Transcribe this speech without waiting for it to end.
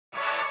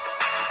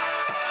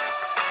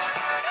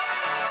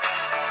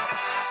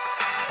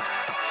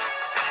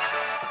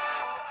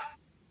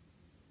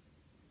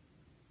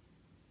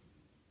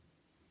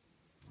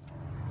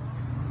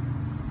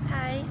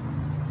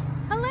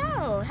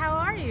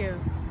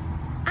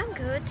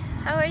good.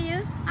 How are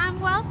you? I'm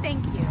well,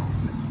 thank you.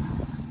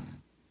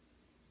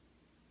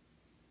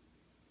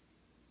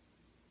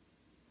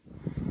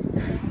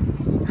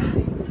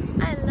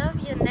 I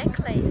love your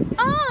necklace.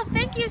 Oh,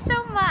 thank you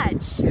so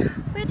much.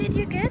 Where did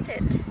you get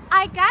it?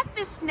 I got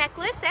this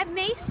necklace at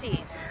Macy's.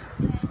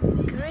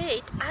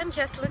 Great. I'm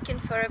just looking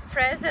for a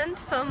present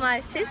for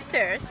my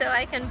sister so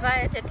I can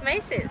buy it at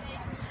Macy's.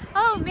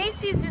 Oh,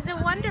 Macy's is a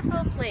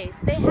wonderful place.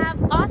 They have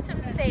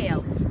awesome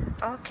sales.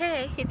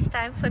 Okay, it's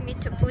time for me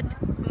to put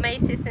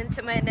Macy's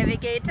into my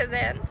navigator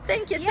then.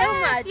 Thank you so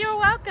Yes, much. you're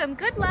welcome.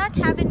 Good luck.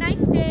 Have a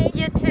nice day.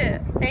 You too.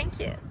 Thank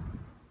you.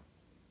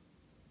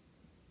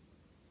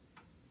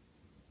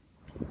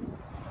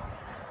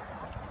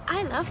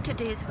 I love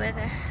today's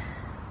weather.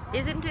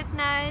 Isn't it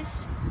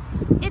nice?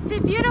 It's a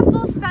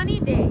beautiful sunny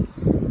day.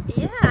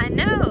 Yeah, I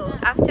know.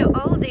 After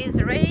all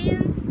these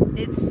rains,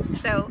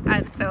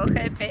 I'm so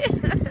happy.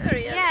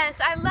 Really. Yes,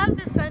 I love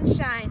the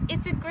sunshine.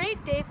 It's a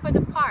great day for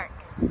the park.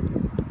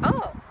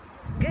 Oh,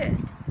 good.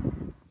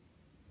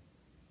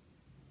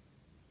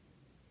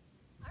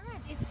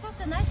 Alright, it's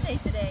such a nice day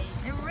today.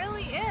 It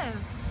really is.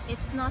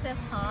 It's not as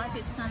hot,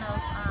 it's kind of,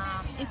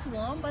 it's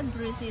warm but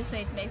breezy, so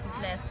it makes it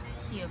less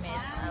humid,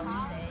 I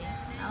would say.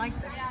 I like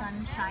the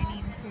sun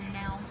shining too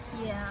now.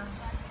 Yeah,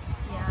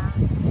 yeah.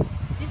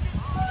 This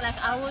is like,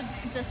 I would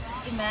just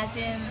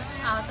imagine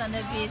out on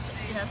the beach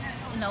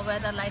in a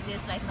weather like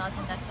this, like not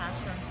in the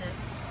classroom,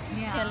 just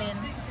chilling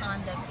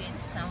on the beach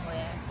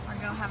somewhere. Or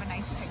go have a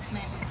nice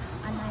picnic.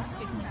 A nice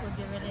picnic would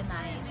be really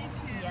nice,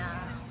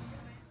 yeah.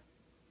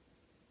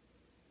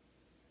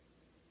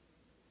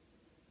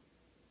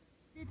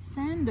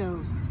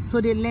 Sandals, so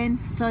they learn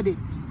studded.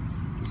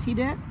 You see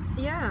that?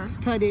 Yeah.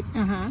 Studded,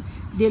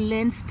 They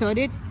learn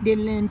studded, they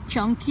learn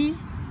chunky.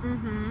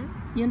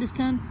 You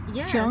understand?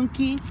 Yes.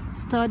 Chunky,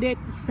 studded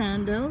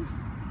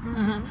sandals.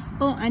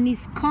 Oh, and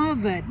it's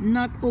covered,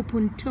 not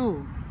open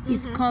toe.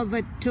 It's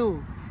covered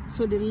toe.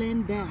 So they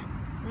learn that.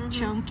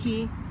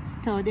 Chunky,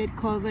 studded,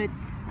 covered,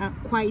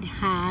 quite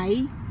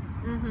high.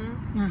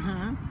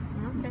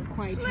 Okay.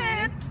 Quite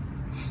Flat.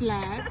 high.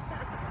 Flats.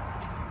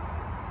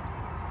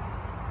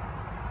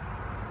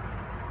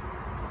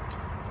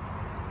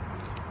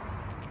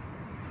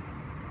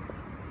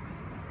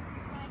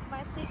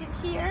 My sitting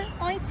here?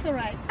 Oh, it's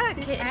alright.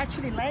 Okay. I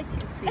actually like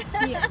your seat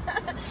here.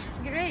 It's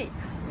great.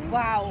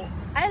 Wow.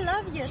 I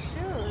love your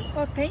shoes.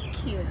 Oh,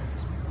 thank you.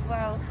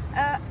 Wow.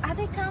 Are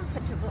they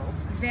comfortable?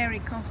 Very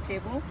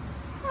comfortable.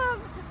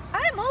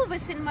 I'm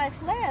always in my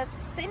flats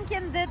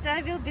thinking that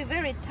I will be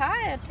very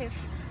tired if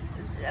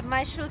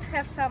my shoes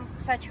have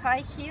such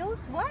high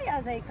heels. Why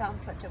are they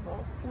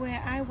comfortable? Well,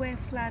 I wear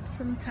flats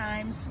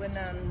sometimes when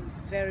I'm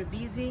very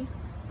busy.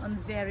 On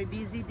very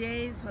busy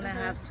days when I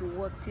have to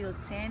work till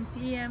 10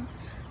 p.m.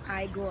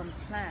 I go on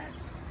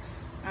flats.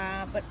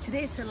 But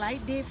today is a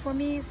light day for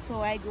me,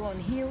 so I go on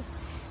heels.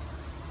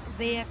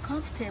 They are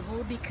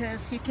comfortable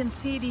because you can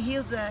see the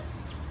heels are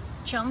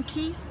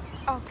chunky.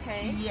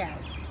 Okay.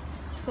 Yes.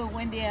 So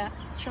when they are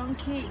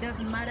chunky, it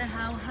doesn't matter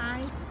how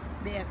high,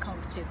 they are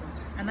comfortable.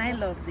 And I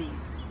love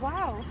these.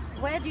 Wow.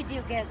 Where did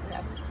you get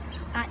them?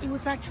 It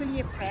was actually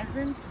a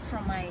present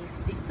from my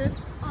sister.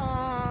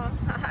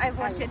 I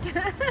wanted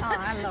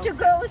I to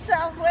go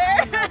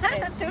somewhere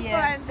to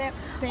Yeah. find them.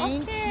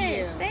 Thank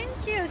you.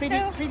 Thank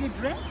you. Pretty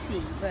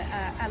dressy, but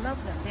I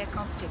love them. They're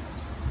comfortable.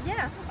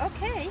 Yeah,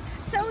 okay.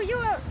 So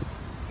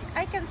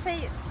I can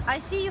say, I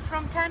see you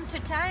from time to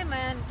time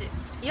and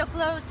your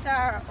clothes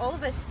are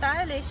always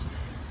stylish.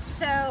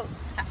 So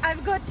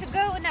I've got to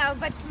go now,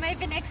 but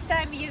maybe next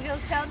time you will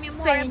tell me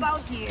more Thank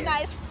about you.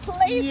 nice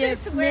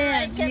places where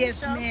I can Yes,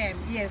 shop. ma'am.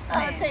 Yes, Oh,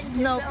 ma'am. thank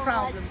you No so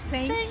problem. much.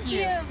 Thank you. Thank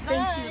you.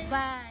 Thank you. Bye.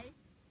 Bye.